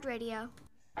 Safety Squad Radio.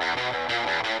 It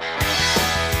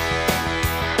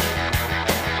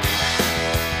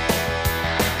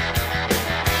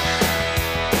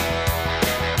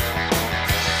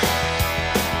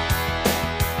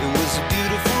was a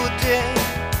beautiful day,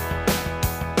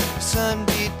 the sun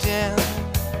beat down,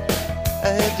 I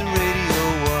had the radio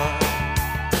on,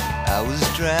 I was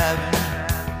driving,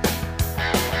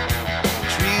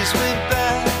 trees went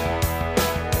by,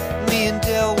 me and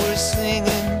Del were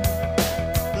singing,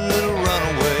 a little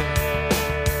runaway,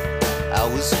 I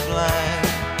was flying,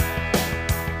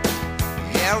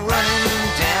 yeah, running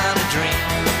down a dream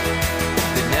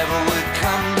that never would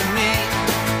come to me,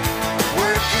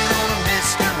 working on a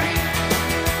mystery,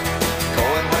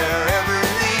 going wherever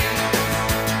it leads,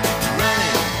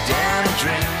 running down a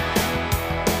dream.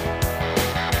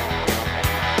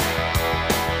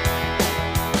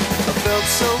 I felt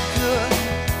so good,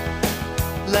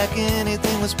 like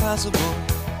anything was possible,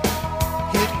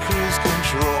 hit cruise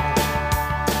control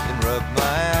and rub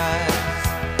my eyes.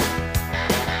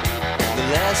 The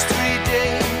last 3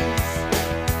 days,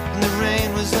 and the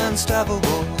rain was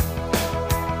unstoppable.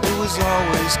 It was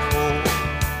always cold,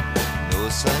 no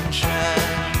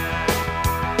sunshine.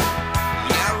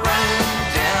 Yeah, running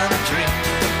down a dream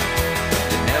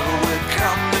that never would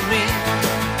come to me,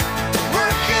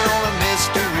 working on a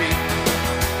mystery,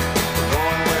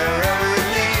 going wherever it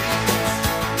leads,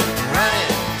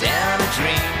 running down a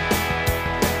dream.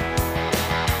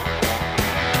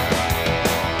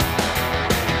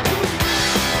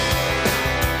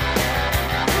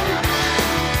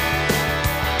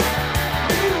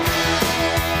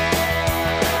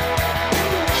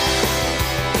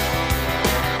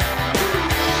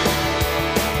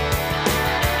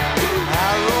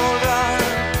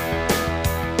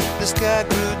 The sky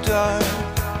grew dark,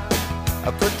 I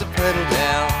put the pedal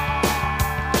down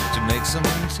to make some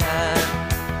time.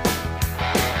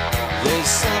 There's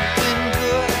something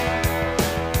good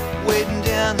waiting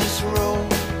down this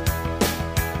road,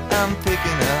 I'm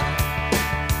picking up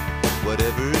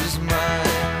whatever's mine.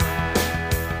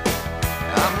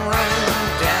 I'm running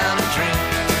down a dream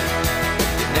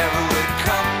that never would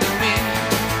come to me,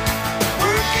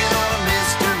 working on a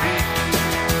mystery,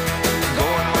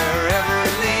 going wherever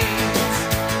it leads,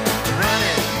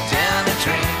 running down a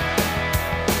dream.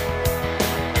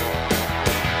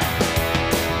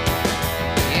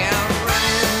 Yeah, I'm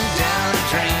running down a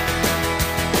dream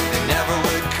that never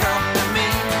would come to me,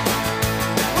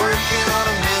 working on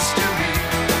a mystery,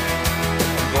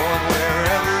 going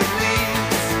wherever it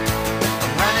leads,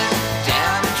 I'm running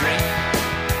down a dream.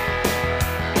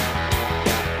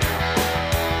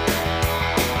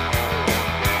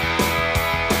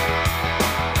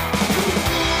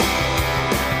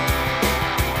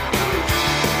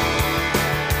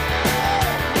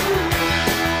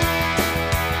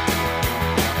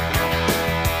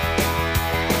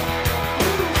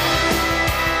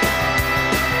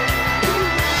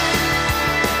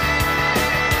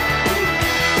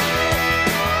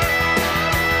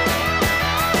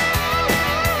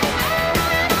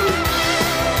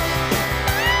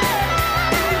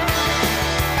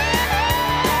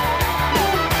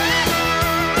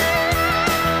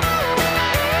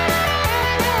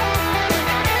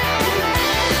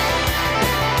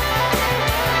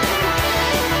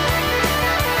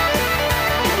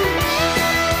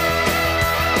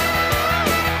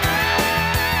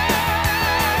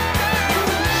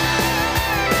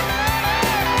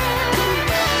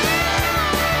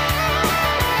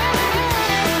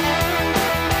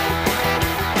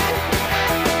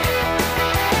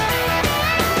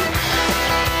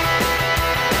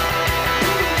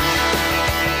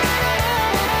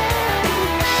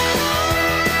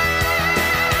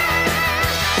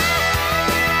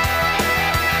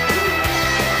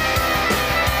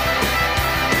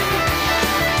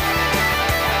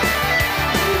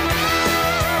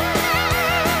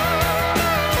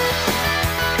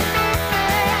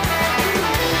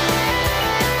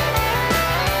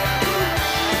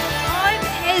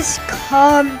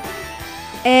 Come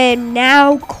and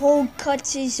now Cold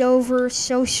Cuts is over.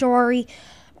 So sorry.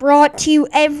 Brought to you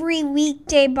every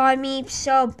weekday by me.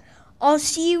 So I'll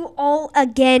see you all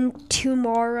again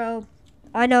tomorrow.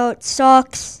 I know it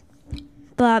sucks,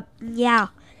 but yeah,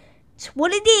 it's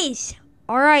what it is.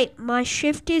 Alright, my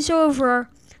shift is over.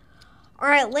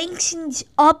 Alright, Langston's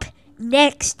up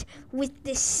next with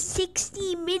the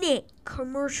 60-minute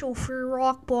commercial for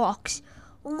Rockbox.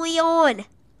 Only on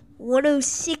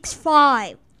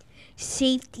 106.5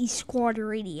 Safety Squad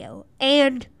Radio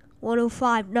and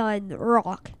 105.9 The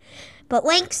Rock. But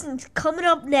Langston's coming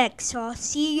up next, so I'll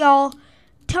see y'all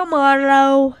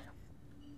tomorrow.